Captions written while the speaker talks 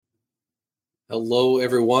Hello,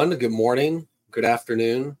 everyone. Good morning. Good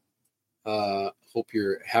afternoon. Hope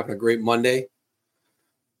you're having a great Monday.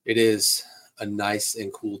 It is a nice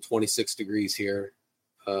and cool 26 degrees here.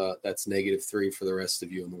 That's -3 for the rest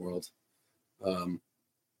of you in the world.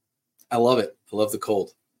 I love it. I love the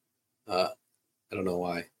cold. I don't know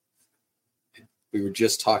why. We were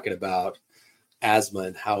just talking about asthma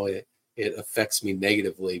and how it affects me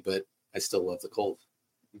negatively, but I still love the cold.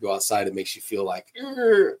 You go outside, it makes you feel like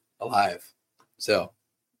alive. So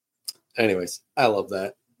anyways, I love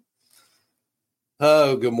that.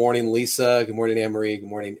 Oh, good morning, Lisa. Good morning, Anne-Marie. Good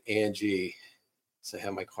morning, Angie. So I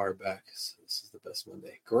have my car back. So this is the best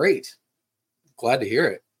Monday. Great. Glad to hear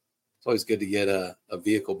it. It's always good to get a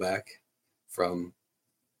vehicle back from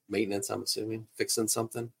maintenance, I'm assuming. Fixing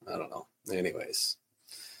something. I don't know. Anyways,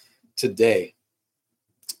 today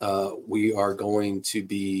we are going to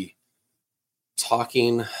be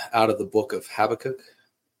talking out of the book of Habakkuk,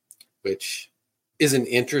 which is an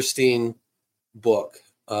interesting book.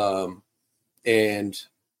 And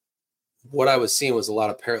what I was seeing was a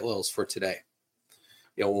lot of parallels for today.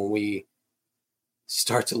 You know, when we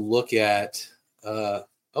start to look at,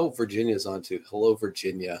 Virginia's on too. Hello,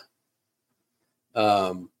 Virginia.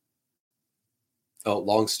 Long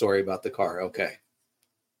story about the car. Okay.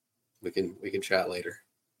 We can chat later.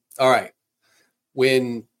 All right.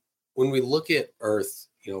 When we look at Earth,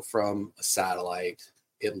 from a satellite,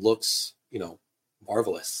 it looks,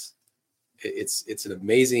 marvelous. It's an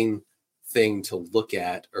amazing thing to look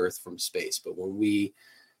at Earth from space. But when we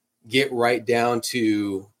get right down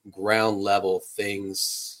to ground level,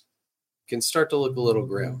 things can start to look a little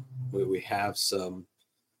grim. We have some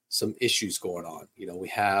issues going on. We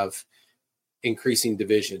have increasing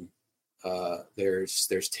division.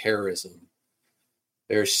 There's terrorism.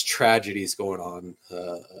 There's tragedies going on,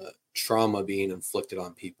 trauma being inflicted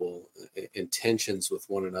on people, and tensions with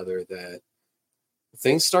one another that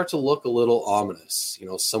things start to look a little ominous,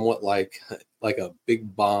 somewhat like a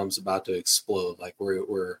big bomb's about to explode, like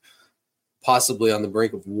we're possibly on the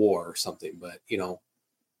brink of war or something. But,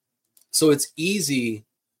 so it's easy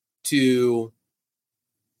to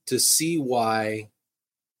see why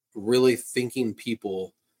really thinking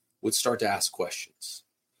people would start to ask questions,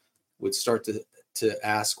 would start to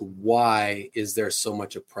ask, why is there so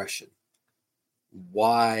much oppression?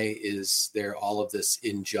 Why is there all of this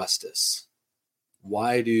injustice?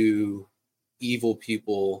 Why do evil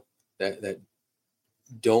people that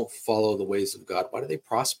don't follow the ways of God, why do they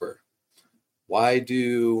prosper? Why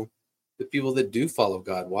do the people that do follow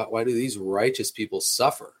God, why do these righteous people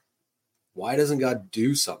suffer? Why doesn't God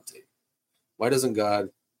do something? Why doesn't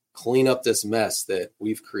God clean up this mess that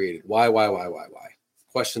we've created? Why?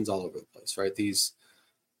 Questions all over the place, right? These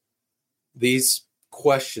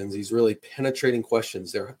questions, these really penetrating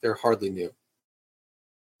questions, they're hardly new.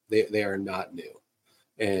 They are not new.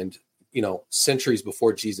 And, centuries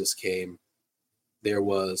before Jesus came, there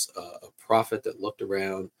was a prophet that looked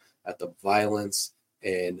around at the violence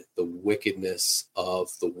and the wickedness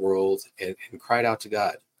of the world and cried out to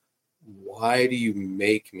God, why do you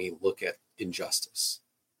make me look at injustice?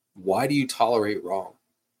 Why do you tolerate wrong?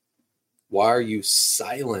 Why are you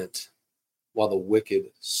silent while the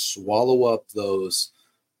wicked swallow up those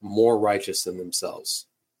more righteous than themselves?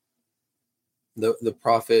 The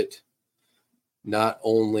prophet not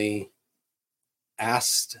only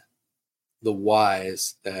asked the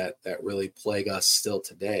whys that really plague us still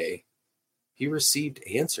today, he received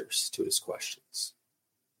answers to his questions.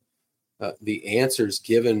 The answers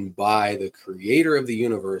given by the creator of the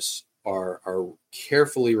universe are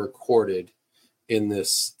carefully recorded in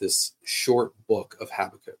this short book of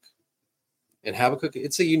Habakkuk. And Habakkuk,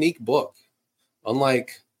 it's a unique book.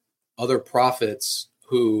 Unlike other prophets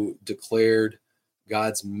who declared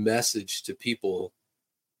God's message to people,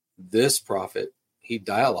 this prophet, he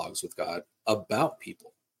dialogues with God about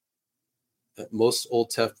people. Most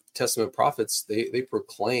Old Testament prophets, they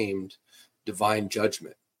proclaimed divine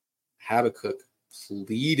judgment. Habakkuk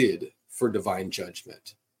pleaded for divine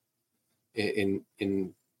judgment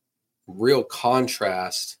in real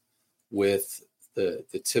contrast with the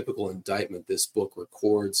typical indictment this book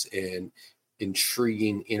records, an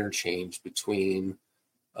intriguing interchange between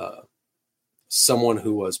someone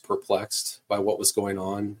who was perplexed by what was going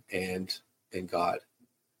on and God.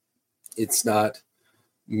 It's not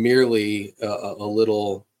merely a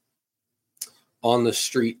little on the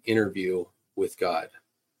street interview with God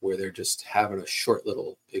where they're just having a short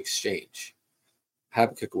little exchange.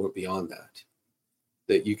 Habakkuk went beyond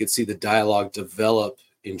that you could see the dialogue develop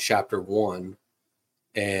in chapter 1,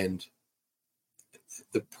 and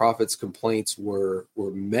the prophet's complaints were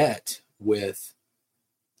met with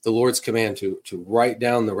the Lord's command to write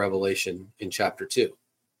down the revelation in chapter 2.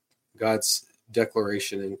 God's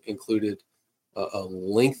declaration included a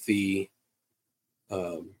lengthy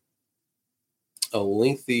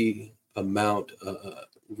amount,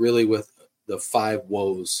 really, with the 5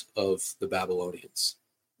 woes of the Babylonians.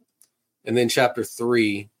 And then chapter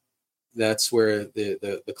 3, that's where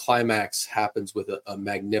the climax happens with a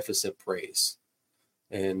magnificent praise.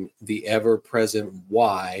 And the ever-present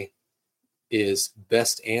why is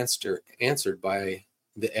best answered by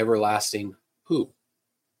the everlasting who.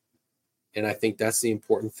 And I think that's the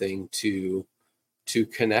important thing to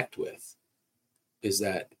connect with, is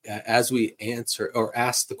that as we answer or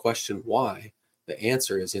ask the question why, the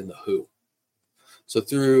answer is in the who. So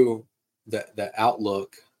through the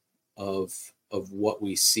outlook of what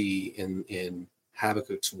we see in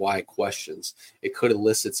Habakkuk's why questions, it could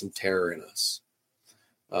elicit some terror in us.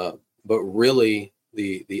 But really,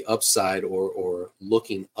 the upside or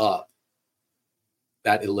looking up,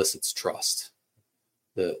 that elicits trust.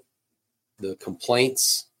 The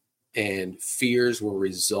complaints and fears were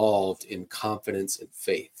resolved in confidence and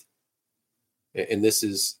faith. And this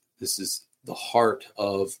is the heart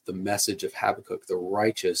of the message of Habakkuk. The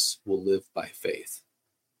righteous will live by faith.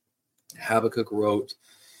 Habakkuk wrote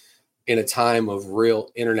in a time of real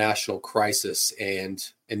international crisis and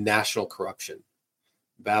national corruption.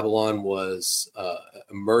 Babylon was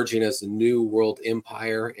emerging as the new world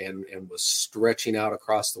empire and was stretching out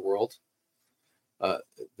across the world.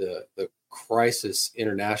 The crisis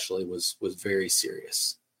internationally was very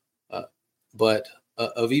serious. But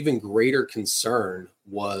of even greater concern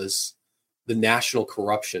was the national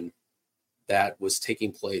corruption that was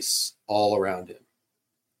taking place all around him.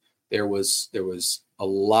 There was a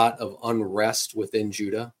lot of unrest within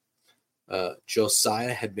Judah.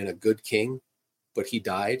 Josiah had been a good king, but he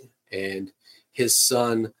died, and his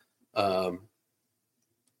son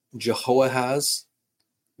Jehoahaz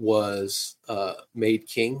was made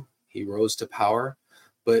king. He rose to power,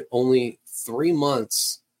 but only 3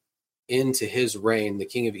 months into his reign, the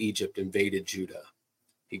king of Egypt invaded Judah.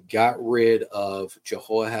 He got rid of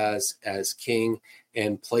Jehoahaz as king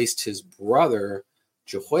and placed his brother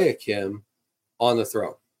Jehoiakim on the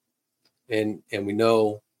throne. And we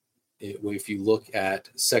know, if you look at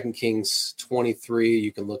 2 Kings 23,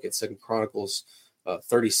 you can look at 2 Chronicles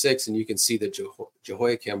 36, and you can see that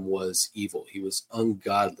Jehoiakim was evil. He was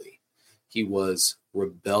ungodly. He was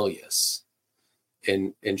rebellious.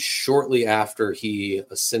 And shortly after he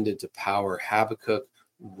ascended to power, Habakkuk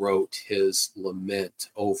wrote his lament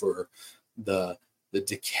over the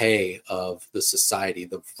decay of the society,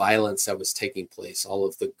 the violence that was taking place, all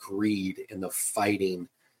of the greed and the fighting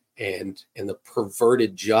and the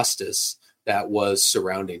perverted justice that was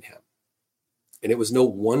surrounding him. And it was no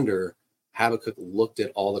wonder Habakkuk looked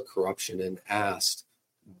at all the corruption and asked,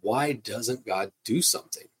 why doesn't God do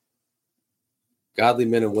something? Godly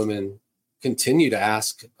men and women continue to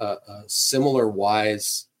ask similar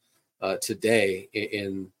whys today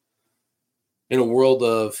in a world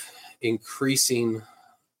of increasing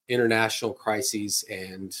international crises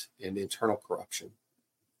and internal corruption.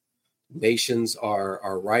 Nations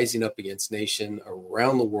are rising up against nation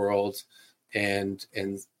around the world, and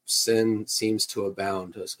sin seems to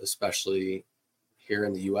abound, especially here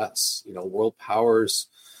in the U.S. World powers,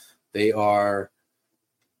 they are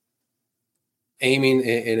aiming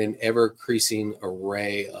in an ever-increasing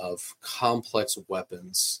array of complex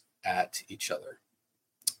weapons at each other,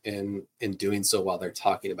 and in doing so while they're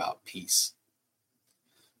talking about peace.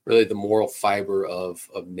 Really, the moral fiber of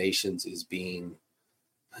nations is being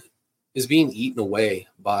eaten away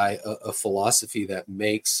by a philosophy that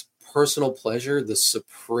makes personal pleasure the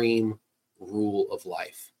supreme rule of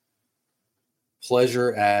life.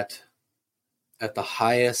 Pleasure at the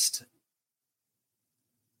highest,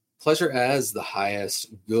 pleasure as the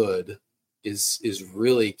highest good is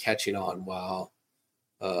really catching on, while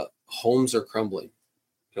homes are crumbling.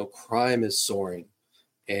 Crime is soaring,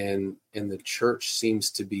 and the church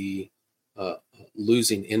seems to be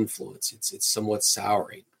losing influence. It's somewhat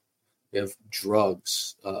souring. We have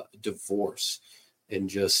drugs, divorce, and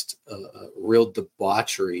just real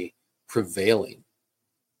debauchery prevailing,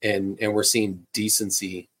 and we're seeing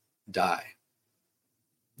decency die.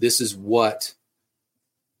 This is what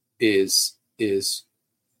is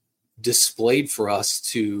displayed for us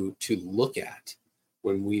to look at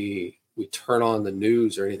when we turn on the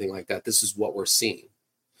news or anything like that. This is what we're seeing.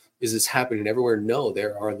 Is this happening everywhere? No,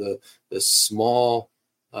 there are the small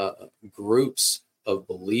groups of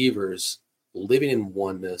believers living in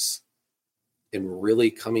oneness and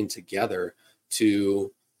really coming together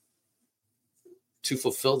to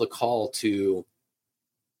fulfill the call to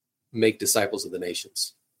make disciples of the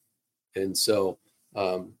nations. And so,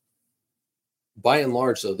 by and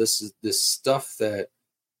large, though, this stuff that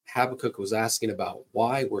Habakkuk was asking about,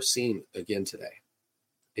 why we're seeing again today,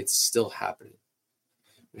 it's still happening.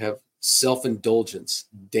 We have self-indulgence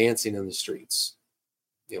dancing in the streets.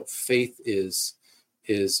 Faith is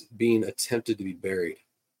being attempted to be buried.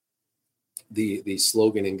 The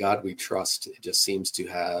slogan, "In God We Trust," it just seems to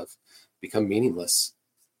have become meaningless.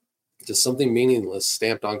 Just something meaningless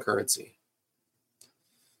stamped on currency.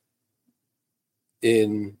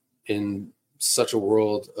 In such a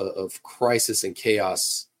world of crisis and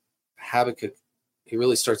chaos, Habakkuk, he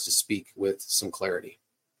really starts to speak with some clarity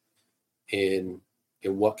in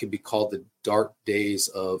what could be called the dark days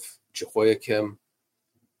of Jehoiakim.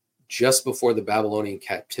 Just before the Babylonian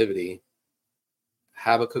captivity,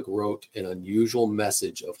 Habakkuk wrote an unusual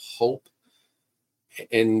message of hope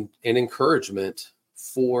and encouragement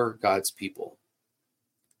for God's people.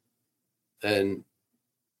 And,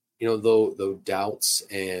 though doubts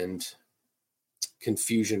and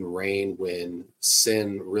confusion reign when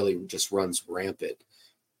sin really just runs rampant,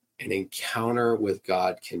 an encounter with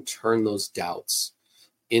God can turn those doubts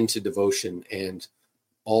into devotion and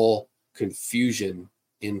all confusion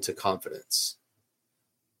into confidence.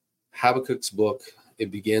 Habakkuk's book,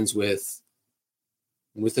 it begins with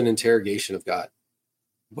an interrogation of God,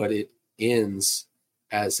 but it ends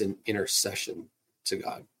as an intercession to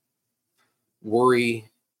God.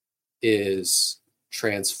 Worry is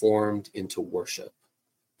transformed into worship.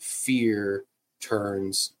 Fear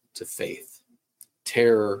turns to faith.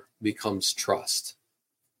 Terror becomes trust.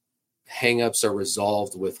 Hang-ups are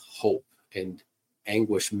resolved with hope, and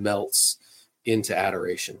anguish melts into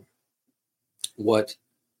adoration. What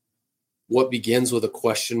begins with a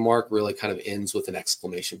question mark really kind of ends with an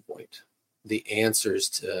exclamation point. The answers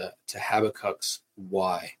to Habakkuk's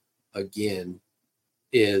why, again,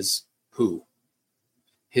 is who.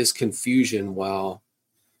 His confusion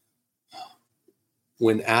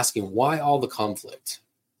when asking why all the conflict,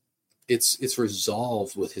 it's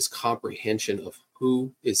resolved with his comprehension of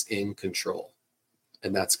who is in control,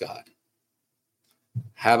 and that's God.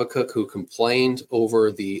 Habakkuk, who complained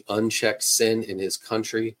over the unchecked sin in his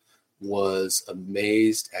country, was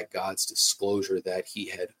amazed at God's disclosure that he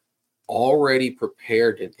had already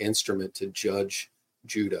prepared an instrument to judge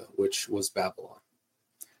Judah, which was Babylon.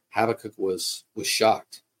 Habakkuk was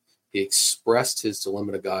shocked. He expressed his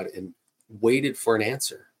dilemma to God and waited for an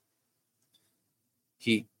answer.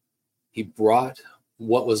 He brought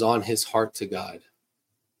what was on his heart to God.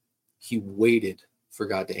 He waited for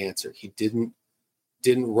God to answer. He didn't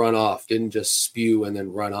run off, didn't just spew and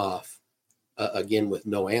then run off again with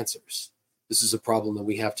no answers. This is a problem that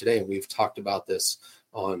we have today, and we've talked about this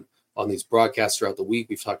on these broadcasts throughout the week.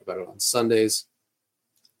 We've talked about it on Sundays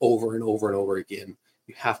over and over and over again.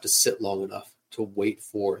 You have to sit long enough to wait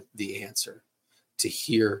for the answer, to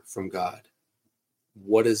hear from God.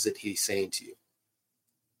 What is it he's saying to you?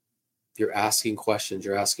 You're asking questions.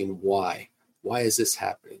 You're asking why. Why is this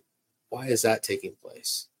happening? Why is that taking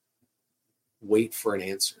place? Wait for an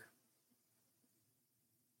answer.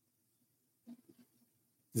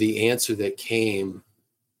 The answer that came,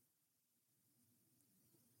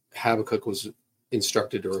 Habakkuk was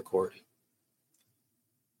instructed to record.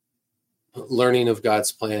 Learning of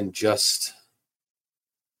God's plan,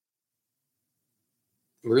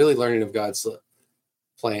 really learning of God's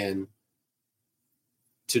plan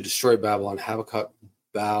to destroy Babylon, Habakkuk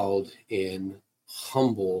bowed in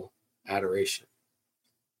humble adoration.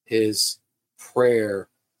 His prayer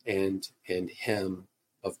and hymn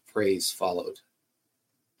of praise followed.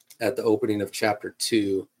 At the opening of chapter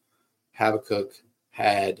 2, Habakkuk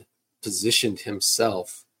had positioned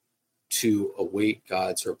himself to await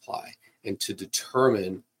God's reply and to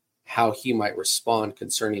determine how he might respond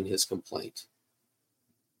concerning his complaint.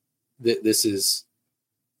 This is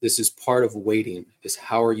part of waiting, is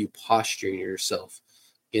how are you posturing yourself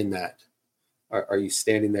in that? Are you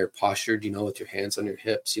standing there postured, with your hands on your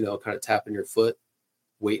hips, kind of tapping your foot,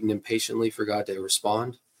 waiting impatiently for God to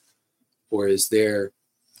respond? Or is there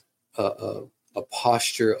a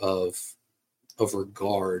posture of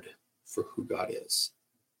regard for who God is?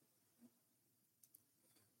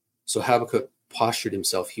 So Habakkuk postured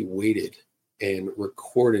himself. He waited and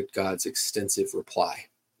recorded God's extensive reply.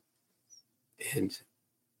 And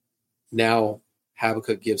now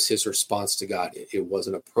Habakkuk gives his response to God. It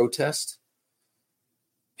wasn't a protest.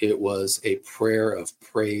 It was a prayer of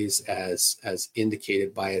praise as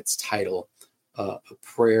indicated by its title, a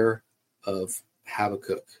prayer of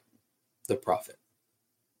Habakkuk, the prophet.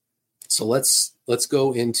 So let's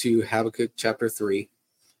go into Habakkuk chapter 3.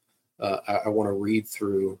 I want to read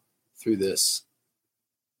through this.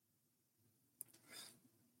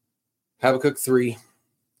 Habakkuk 3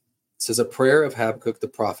 says, a prayer of Habakkuk the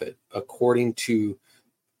prophet, according to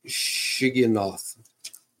Shigionoth.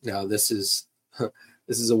 Now, this is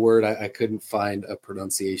a word I couldn't find a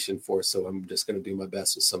pronunciation for, so I'm just going to do my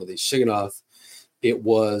best with some of these. Shigionoth. It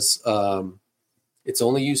was, it's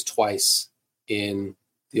only used twice in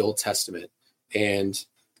the Old Testament, and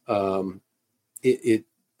it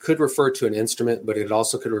could refer to an instrument, but it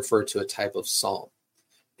also could refer to a type of psalm.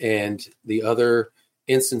 And the other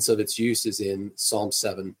instance of its use is in Psalm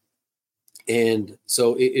 7. And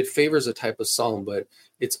so it favors a type of psalm, but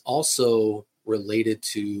it's also related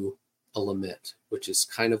to a lament, which is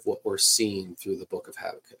kind of what we're seeing through the book of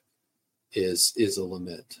Habakkuk, is a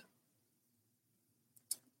lament.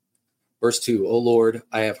 Verse 2, O Lord,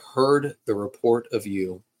 I have heard the report of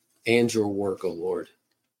you and your work, O Lord,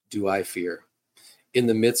 do I fear. In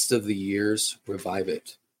the midst of the years, revive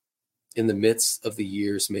it. In the midst of the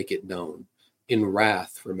years, make it known. In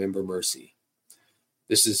wrath, remember mercy.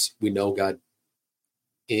 This is, we know God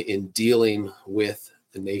in dealing with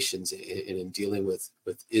the nations and in dealing with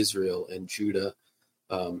Israel and Judah,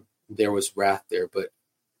 there was wrath there, but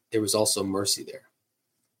there was also mercy there.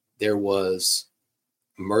 There was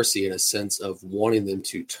mercy in a sense of wanting them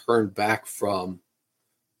to turn back from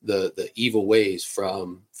the evil ways,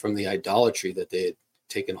 from the idolatry that they had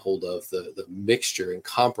taken hold of, the mixture and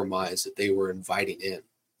compromise that they were inviting in.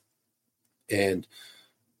 And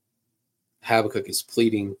Habakkuk is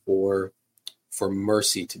pleading for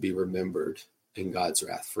mercy to be remembered in God's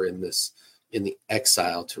wrath, for in the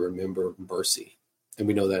exile to remember mercy. And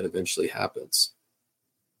we know that eventually happens.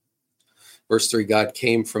 Verse 3, God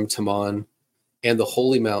came from Teman and the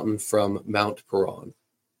holy mountain from Mount Paran.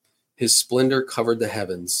 His splendor covered the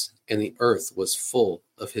heavens, and the earth was full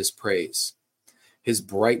of his praise. His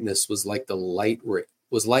brightness was like the light.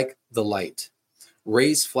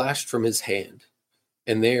 Rays flashed from his hand,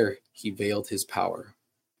 and there he veiled his power.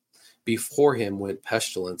 Before him went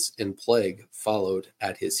pestilence, and plague followed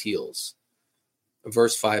at his heels.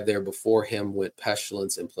 Verse 5 there, before him went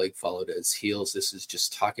pestilence, and plague followed at his heels. This is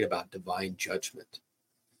just talking about divine judgment.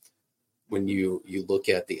 When you look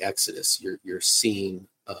at the Exodus, you're seeing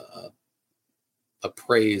a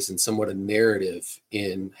praise and somewhat a narrative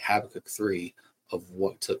in Habakkuk 3 of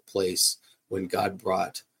what took place when God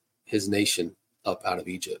brought his nation up out of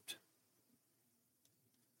Egypt.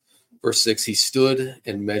 Verse 6, he stood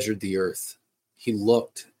and measured the earth. He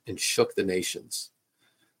looked and shook the nations.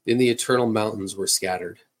 Then the eternal mountains were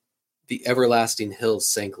scattered. The everlasting hills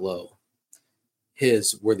sank low.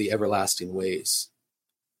 His were the everlasting ways.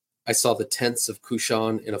 I saw the tents of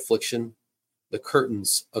Cushan in affliction. The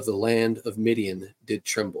curtains of the land of Midian did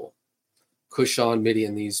tremble. Cushan,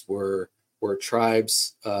 Midian, these were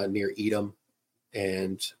tribes near Edom,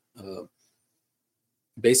 and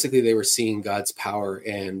basically they were seeing God's power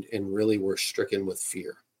and really were stricken with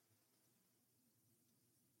fear.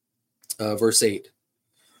 Verse 8,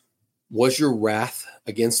 was your wrath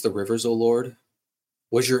against the rivers, O Lord?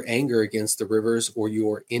 Was your anger against the rivers, or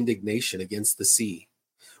your indignation against the sea?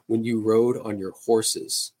 When you rode on your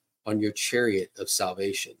horses, on your chariot of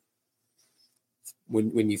salvation.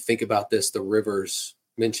 When you think about this, the rivers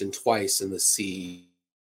mentioned twice in the sea.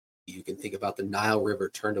 You can think about the Nile River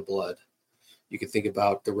turned to blood. You can think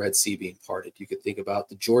about the Red Sea being parted. You could think about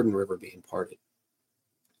the Jordan River being parted.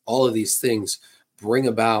 All of these things bring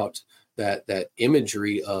about that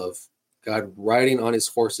imagery of God riding on his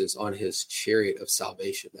horses, on his chariot of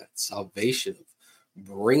salvation, that salvation of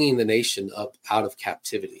bringing the nation up out of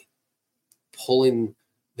captivity, pulling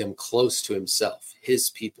them close to himself,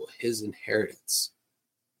 his people, his inheritance,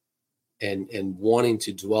 and wanting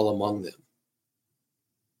to dwell among them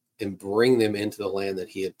and bring them into the land that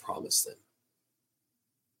he had promised them.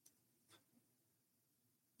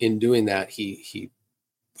 In doing that, he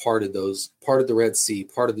parted the Red Sea,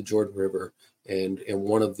 parted the Jordan River, and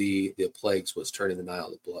one of the plagues was turning the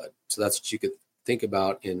Nile to blood. So that's what you could think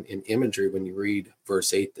about in imagery when you read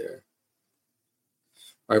verse 8 there.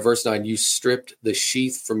 All right, verse 9, you stripped the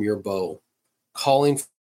sheath from your bow, calling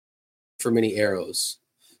for many arrows.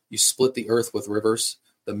 You split the earth with rivers.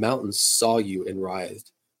 The mountains saw you and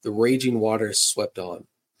writhed. The raging waters swept on.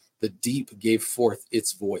 The deep gave forth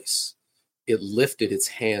its voice. It lifted its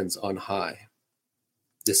hands on high.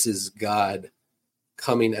 This is God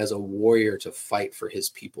coming as a warrior to fight for his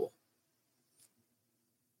people.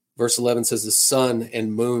 Verse 11 says, the sun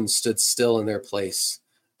and moon stood still in their place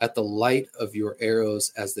at the light of your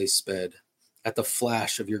arrows as they sped, at the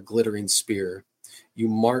flash of your glittering spear. You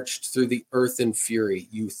marched through the earth in fury.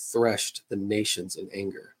 You threshed the nations in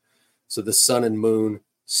anger. So the sun and moon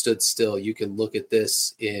stood still. You can look at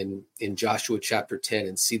this in Joshua chapter 10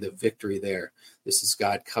 and see the victory there. This is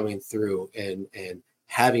God coming through and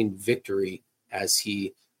having victory as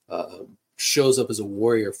he shows up as a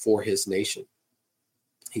warrior for his nation.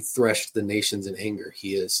 He threshed the nations in anger.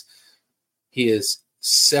 He is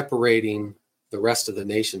separating the rest of the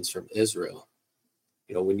nations from Israel.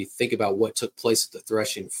 You know, when you think about what took place at the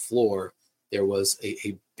threshing floor, there was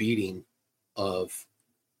a beating of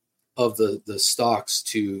the stalks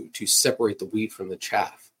to separate the wheat from the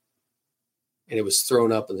chaff. And it was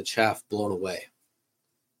thrown up and the chaff blown away.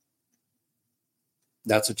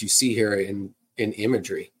 That's what you see here in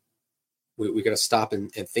imagery. We got to stop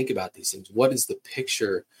and think about these things. What is the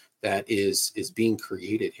picture that is being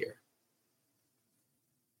created here?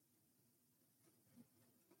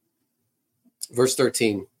 Verse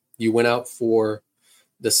 13, you went out for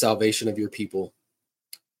the salvation of your people,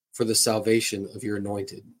 for the salvation of your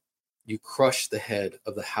anointed. You crushed the head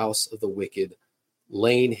of the house of the wicked,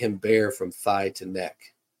 laying him bare from thigh to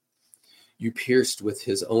neck. You pierced with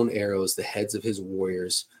his own arrows the heads of his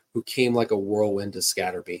warriors, who came like a whirlwind to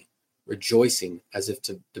scatter me, rejoicing as if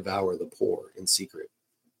to devour the poor in secret.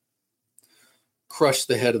 Crush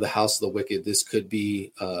the head of the house of the wicked. This could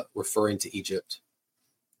be referring to Egypt.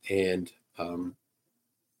 And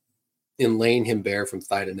in laying him bare from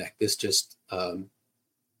thigh to neck, this just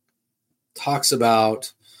talks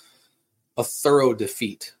about a thorough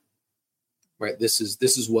defeat, right? This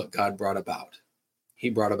is what God brought about. He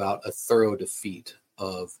brought about a thorough defeat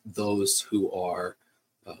of those who are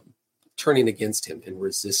turning against him and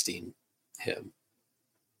resisting him.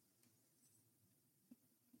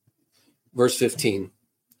 Verse 15,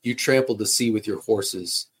 you trampled the sea with your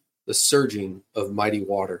horses, the surging of mighty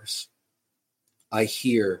waters. I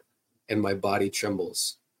hear, and my body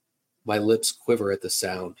trembles. My lips quiver at the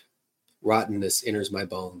sound. Rottenness enters my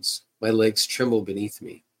bones. My legs tremble beneath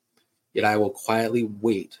me. Yet I will quietly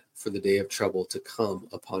wait for the day of trouble to come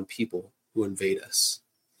upon people who invade us.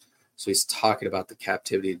 So he's talking about the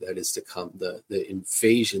captivity that is to come, the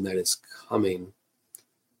invasion that is coming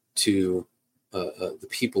to the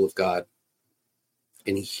people of God.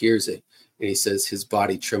 And he hears it. And he says his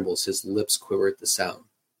body trembles, his lips quiver at the sound.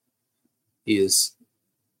 He is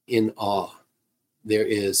in awe. There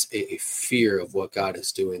is a fear of what God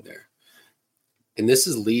is doing there. And this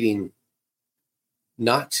is leading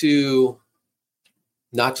not to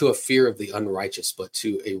a fear of the unrighteous, but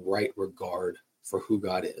to a right regard for who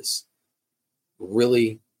God is.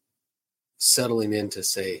 Really settling in to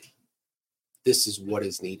say, this is what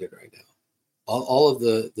is needed right now. All of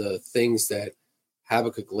the things that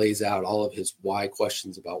Habakkuk lays out, all of his why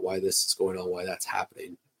questions about why this is going on, why that's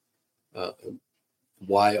happening.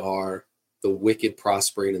 Why are the wicked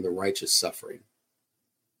prospering and the righteous suffering?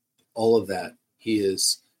 All of that, he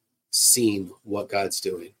is seeing what God's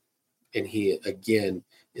doing. And he, again,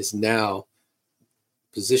 is now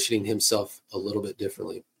positioning himself a little bit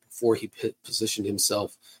differently. Before he positioned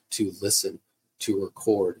himself to listen, to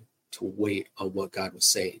record, to wait on what God was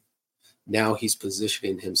saying. Now he's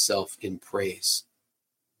positioning himself in praise.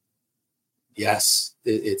 Yes,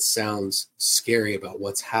 it sounds scary about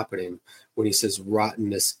what's happening when he says,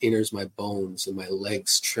 rottenness enters my bones and my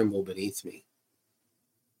legs tremble beneath me.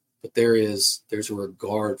 But there's a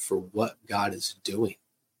regard for what God is doing.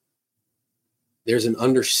 There's an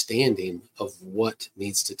understanding of what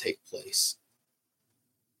needs to take place.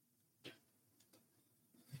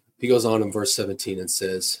 He goes on in verse 17 and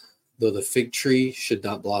says, though the fig tree should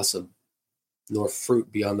not blossom, nor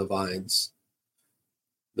fruit be on the vines,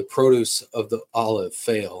 the produce of the olive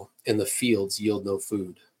fail, and the fields yield no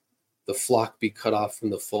food. The flock be cut off from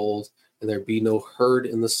the fold, and there be no herd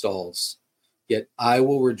in the stalls. Yet I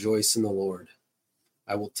will rejoice in the Lord.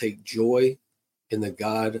 I will take joy in the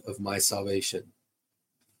God of my salvation.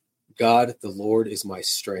 God, the Lord, is my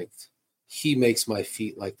strength. He makes my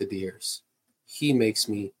feet like the deer's. He makes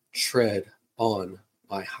me tread on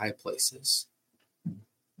my high places.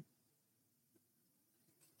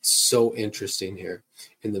 So interesting here.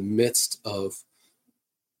 In the midst of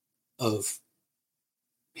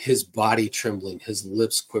his body trembling, his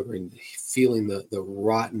lips quivering, feeling the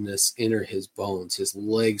rottenness enter his bones, his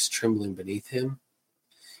legs trembling beneath him,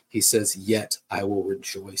 he says, yet I will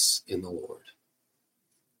rejoice in the Lord.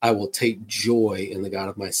 I will take joy in the God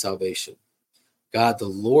of my salvation. God, the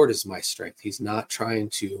Lord, is my strength. He's not trying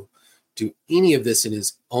to do any of this in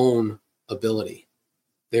his own ability.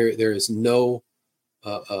 There is no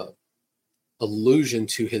allusion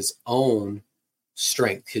to his own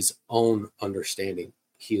strength, his own understanding.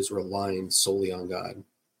 He is relying solely on God.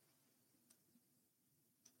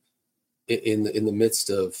 In the midst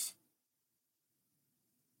of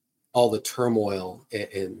all the turmoil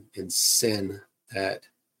and sin that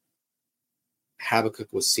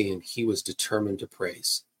Habakkuk was seeing, he was determined to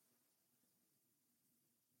praise.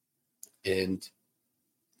 And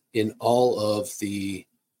in all of the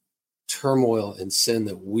turmoil and sin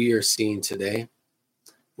that we are seeing today,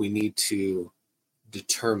 we need to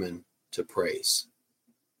determine to praise.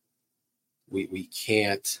 We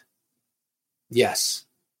can't, yes,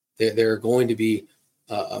 there are going to be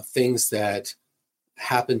things that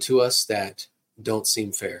happen to us that don't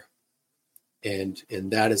seem fair. And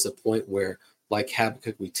that is a point where, like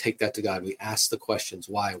Habakkuk, we take that to God. We ask the questions,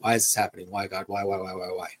 why? Why is this happening? Why, God?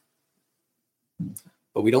 Why?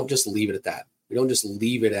 But we don't just leave it at that. We don't just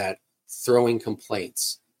leave it at throwing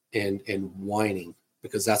complaints and whining,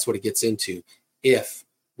 because that's what it gets into if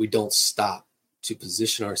we don't stop to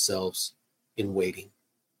position ourselves in waiting,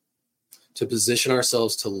 to position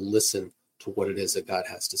ourselves to listen to what it is that God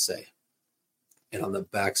has to say. And on the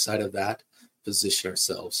backside of that, position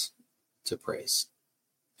ourselves to praise,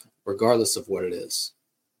 regardless of what it is.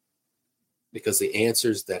 Because the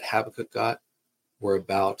answers that Habakkuk got were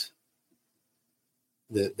about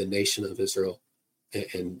the nation of Israel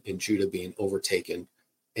and Judah being overtaken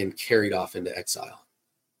and carried off into exile.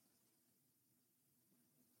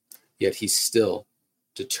 Yet he's still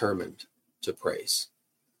determined to praise.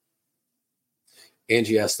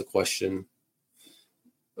 Angie asked the question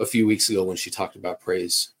a few weeks ago when she talked about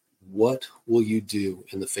praise: what will you do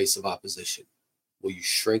in the face of opposition? Will you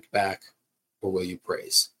shrink back or will you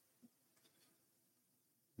praise?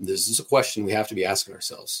 This is a question we have to be asking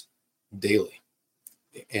ourselves daily.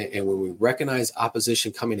 And when we recognize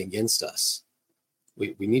opposition coming against us,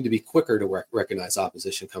 we need to be quicker to recognize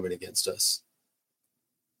opposition coming against us.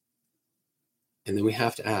 And then we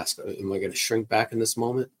have to ask, am I going to shrink back in this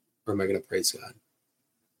moment, or am I going to praise God?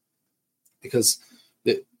 Because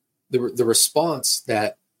the response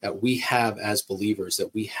that we have as believers,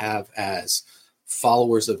 that we have as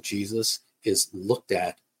followers of Jesus, is looked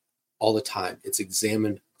at all the time. It's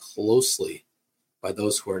examined closely by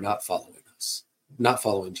those who are not following us, not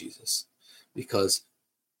following Jesus, because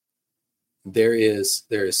there is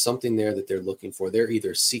something there that they're looking for. They're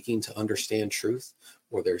either seeking to understand truth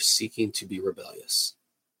or they're seeking to be rebellious.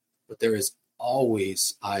 But there is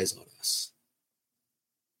always eyes on us.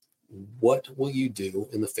 What will you do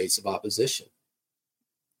in the face of opposition?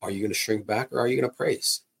 Are you going to shrink back or are you going to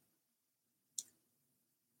praise?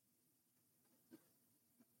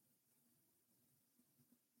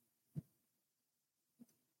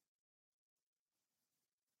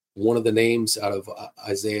 One of the names out of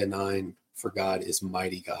Isaiah 9 for God is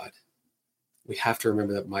Mighty God. We have to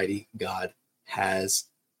remember that Mighty God has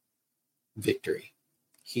victory.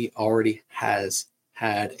 He already has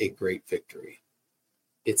had a great victory.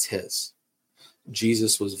 It's his.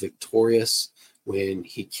 Jesus was victorious when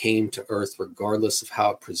he came to earth, regardless of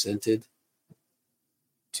how it presented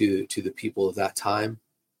to the people of that time.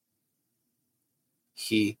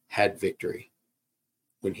 He had victory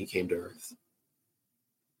when he came to earth.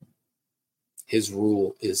 His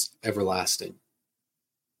rule is everlasting.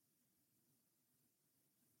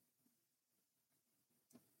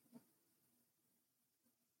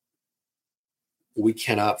 We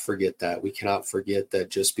cannot forget that. We cannot forget that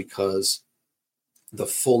just because the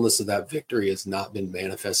fullness of that victory has not been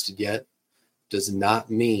manifested yet does not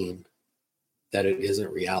mean that it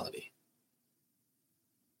isn't reality.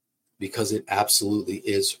 Because it absolutely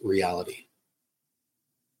is reality.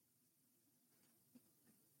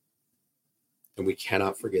 And we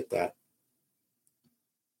cannot forget that.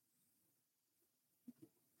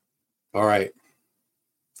 All right.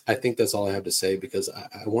 I think that's all I have to say, because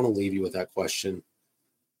I want to leave you with that question.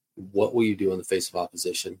 What will you do in the face of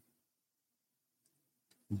opposition?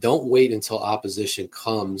 Don't wait until opposition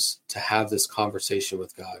comes to have this conversation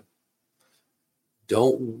with God.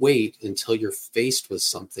 Don't wait until you're faced with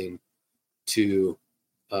something to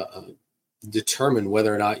determine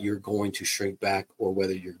whether or not you're going to shrink back or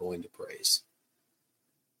whether you're going to praise.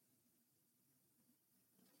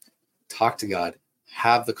 Talk to God.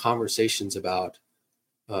 Have the conversations about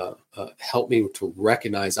help me to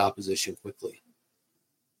recognize opposition quickly.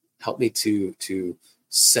 Help me to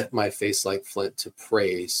set my face like flint to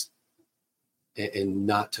praise and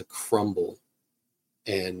not to crumble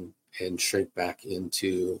and shrink back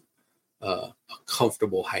into a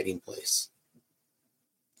comfortable hiding place.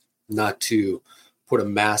 Not to put a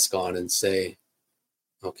mask on and say,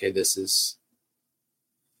 okay, this is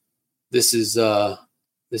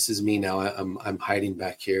me now. I'm hiding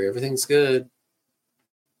back here. Everything's good.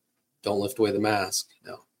 Don't lift away the mask.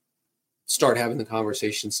 No. Start having the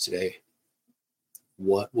conversations today.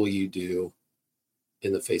 What will you do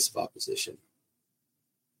in the face of opposition?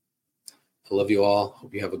 I love you all.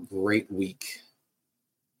 Hope you have a great week.